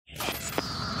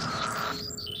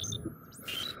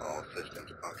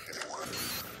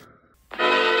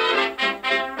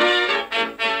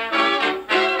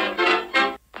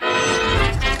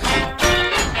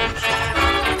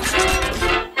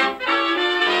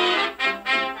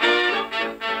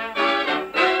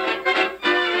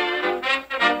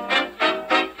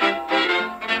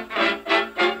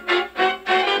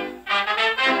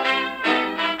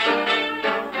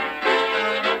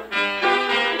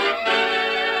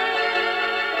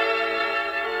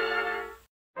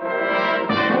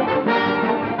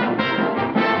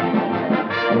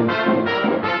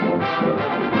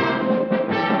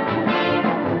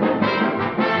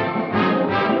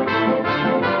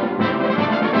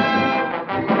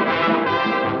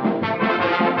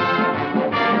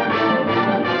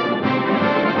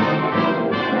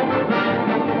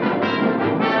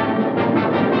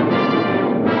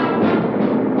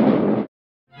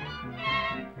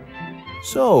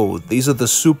So, these are the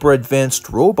super advanced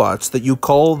robots that you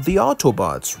call the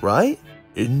Autobots, right?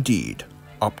 Indeed.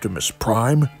 Optimus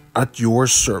Prime, at your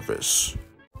service.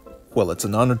 Well, it's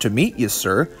an honor to meet you,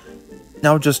 sir.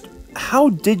 Now just, how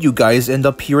did you guys end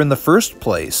up here in the first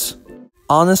place?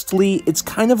 Honestly, it's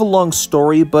kind of a long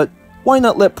story, but why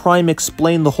not let Prime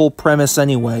explain the whole premise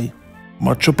anyway?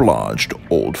 Much obliged,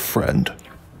 old friend.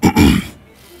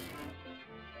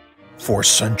 For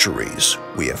centuries,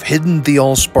 we have hidden the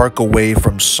Allspark away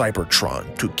from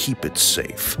Cybertron to keep it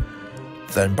safe.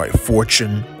 Then by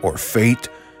fortune or fate,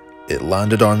 it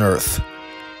landed on Earth,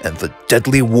 and the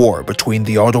deadly war between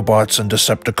the Autobots and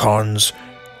Decepticons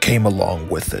came along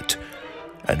with it.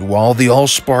 And while the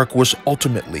Allspark was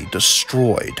ultimately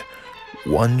destroyed,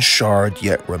 one shard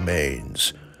yet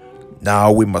remains.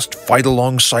 Now we must fight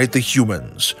alongside the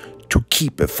humans to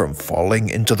keep it from falling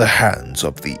into the hands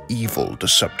of the evil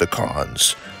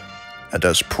Decepticons. And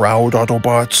as proud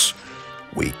Autobots,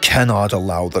 we cannot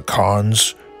allow the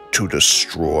cons to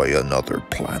destroy another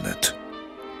planet.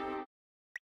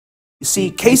 You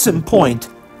see, case in point,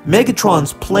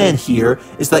 Megatron's plan here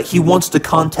is that he wants to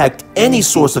contact any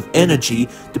source of energy,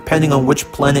 depending on which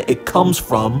planet it comes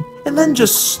from, and then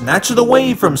just snatch it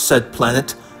away from said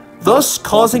planet, thus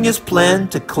causing his plan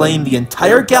to claim the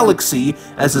entire galaxy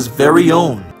as his very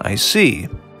own. I see.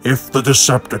 If the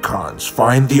Decepticons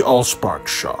find the Allspark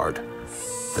shard,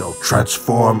 they'll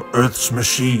transform Earth's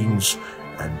machines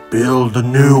and build a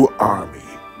new army,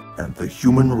 and the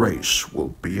human race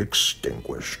will be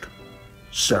extinguished.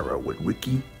 Sarah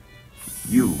Witwicky,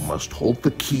 you must hold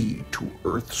the key to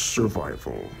Earth's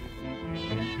survival.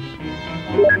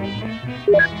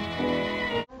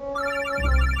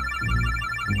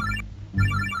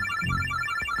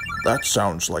 That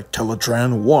sounds like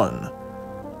Teletran 1.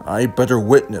 I better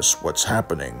witness what's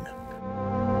happening.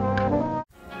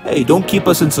 Hey, don't keep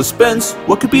us in suspense.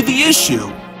 What could be the issue?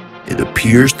 It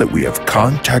appears that we have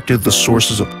contacted the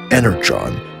sources of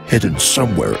Energon hidden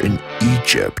somewhere in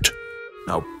Egypt.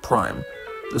 Now, Prime,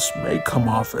 this may come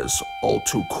off as all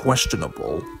too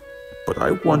questionable, but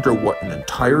I wonder what an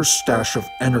entire stash of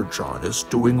Energon is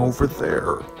doing over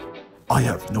there. I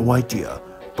have no idea,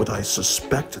 but I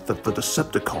suspect that the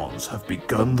Decepticons have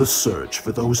begun the search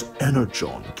for those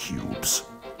Energon cubes.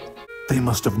 They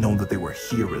must have known that they were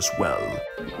here as well.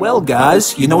 Well,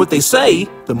 guys, you know what they say,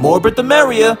 the morbid the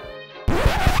merrier.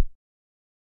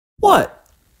 What?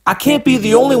 I can't be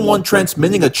the only one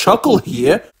transmitting a chuckle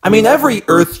here. I mean, every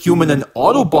Earth human and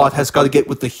Autobot has got to get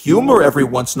with the humor every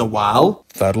once in a while.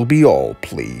 That'll be all,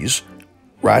 please.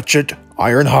 Ratchet,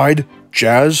 Ironhide,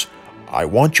 Jazz, I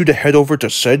want you to head over to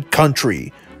said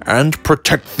country and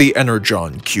protect the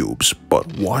Energon cubes,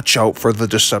 but watch out for the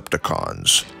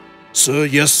Decepticons. Sir,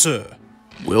 yes, sir.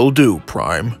 Will do,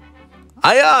 Prime.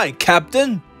 Aye, aye,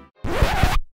 Captain.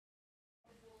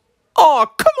 Aw,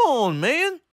 come on,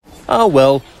 man. Oh,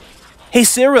 well. Hey,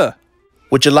 Sarah,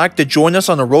 would you like to join us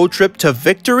on a road trip to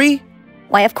victory?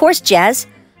 Why, of course, Jazz.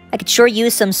 I could sure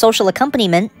use some social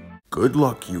accompaniment. Good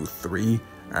luck, you three,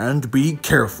 and be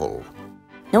careful.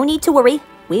 No need to worry.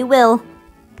 We will.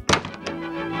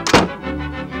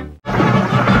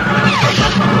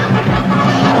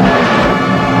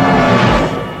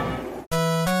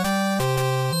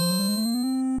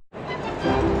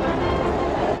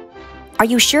 Are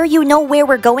you sure you know where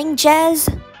we're going, Jazz?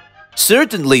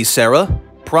 Certainly, Sarah.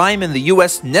 Prime and the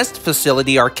U.S. Nest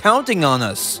facility are counting on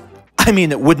us. I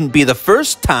mean, it wouldn't be the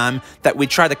first time that we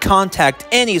try to contact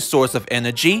any source of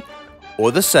energy,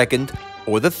 or the second,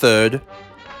 or the third.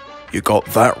 You got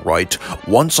that right.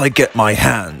 Once I get my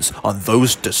hands on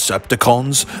those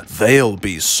Decepticons, they'll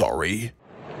be sorry.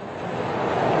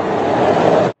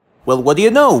 Well, what do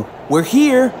you know? We're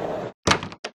here.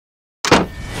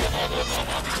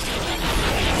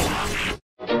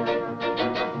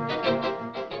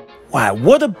 Wow,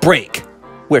 what a break!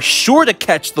 We're sure to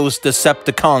catch those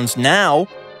Decepticons now.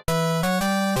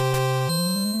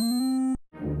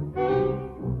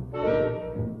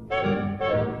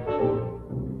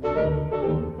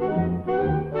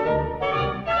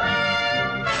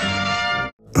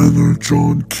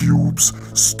 Energon cubes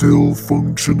still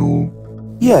functional?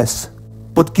 Yes,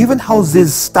 but given how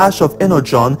this stash of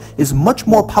Energon is much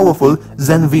more powerful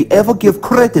than we ever give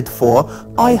credit for,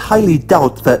 I highly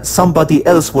doubt that somebody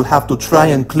else will have to try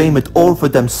and claim it all for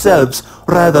themselves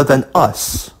rather than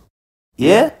us.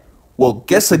 Yeah? Well,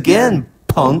 guess again,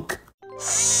 punk.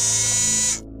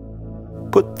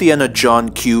 Put the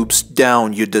Energon cubes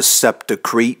down, you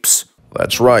Decepticreeps.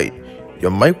 That's right. You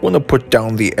might want to put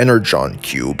down the Energon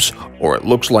cubes, or it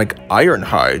looks like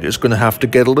Ironhide is going to have to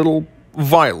get a little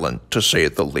violent, to say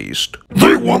it the least.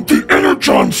 They want the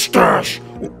Energon stash!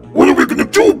 What are we going to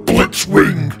do,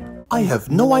 Blitzwing? I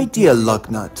have no idea,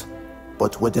 Lugnut.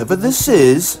 But whatever this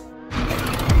is...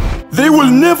 They will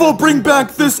never bring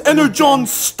back this Energon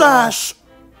stash!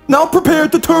 Now prepare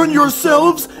to turn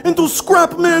yourselves into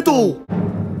scrap metal!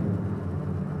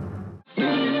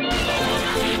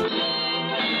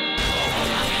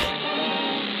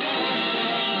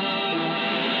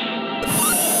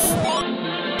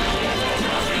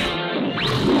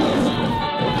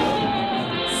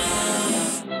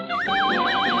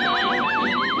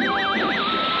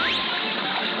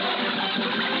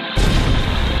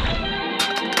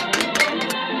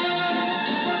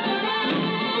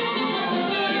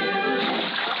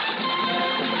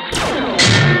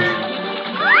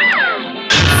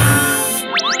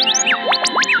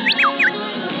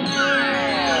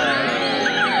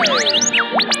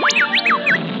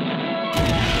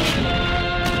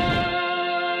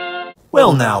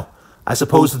 Well now, I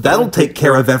suppose that'll take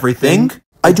care of everything.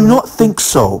 I do not think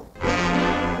so.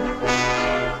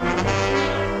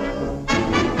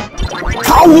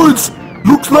 Cowards!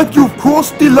 Looks like you've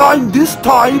crossed the line this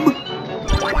time.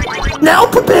 Now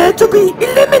prepare to be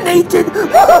eliminated!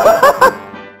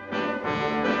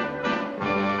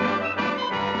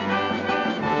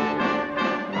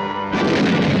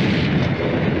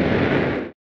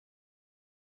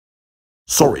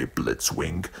 Sorry,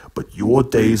 Blitzwing, but your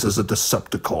days as a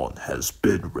Decepticon has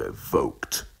been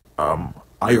revoked.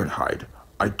 Ironhide,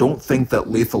 I don't think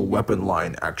that lethal weapon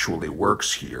line actually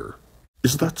works here.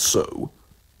 Is that so?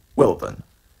 Well then,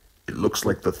 it looks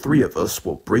like the three of us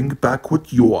will bring back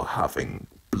what you're having,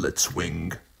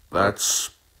 Blitzwing. That's...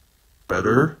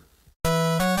 better?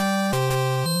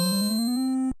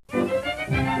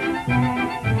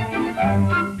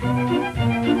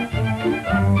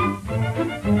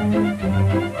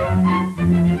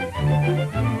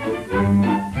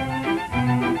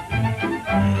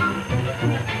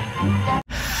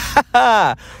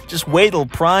 Haha! Just wait till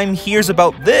Prime hears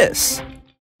about this!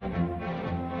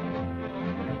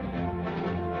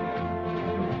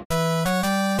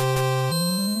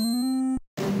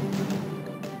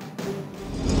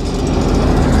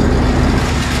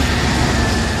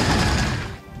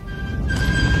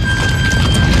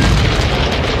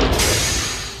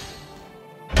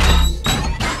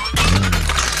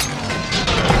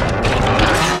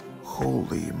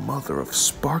 Holy mother of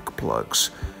spark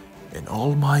plugs. In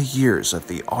all my years at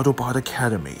the Autobot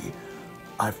Academy,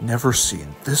 I've never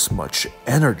seen this much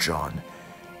Energon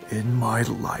in my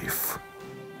life.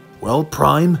 Well,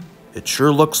 Prime, it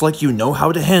sure looks like you know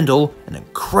how to handle an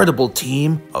incredible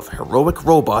team of heroic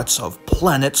robots of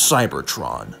planet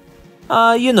Cybertron.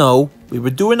 You know, we were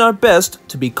doing our best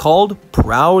to be called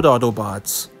proud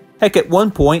Autobots. Heck, at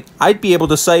one point, I'd be able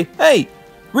to say, "Hey,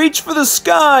 reach for the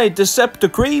sky,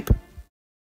 Decepticreep!"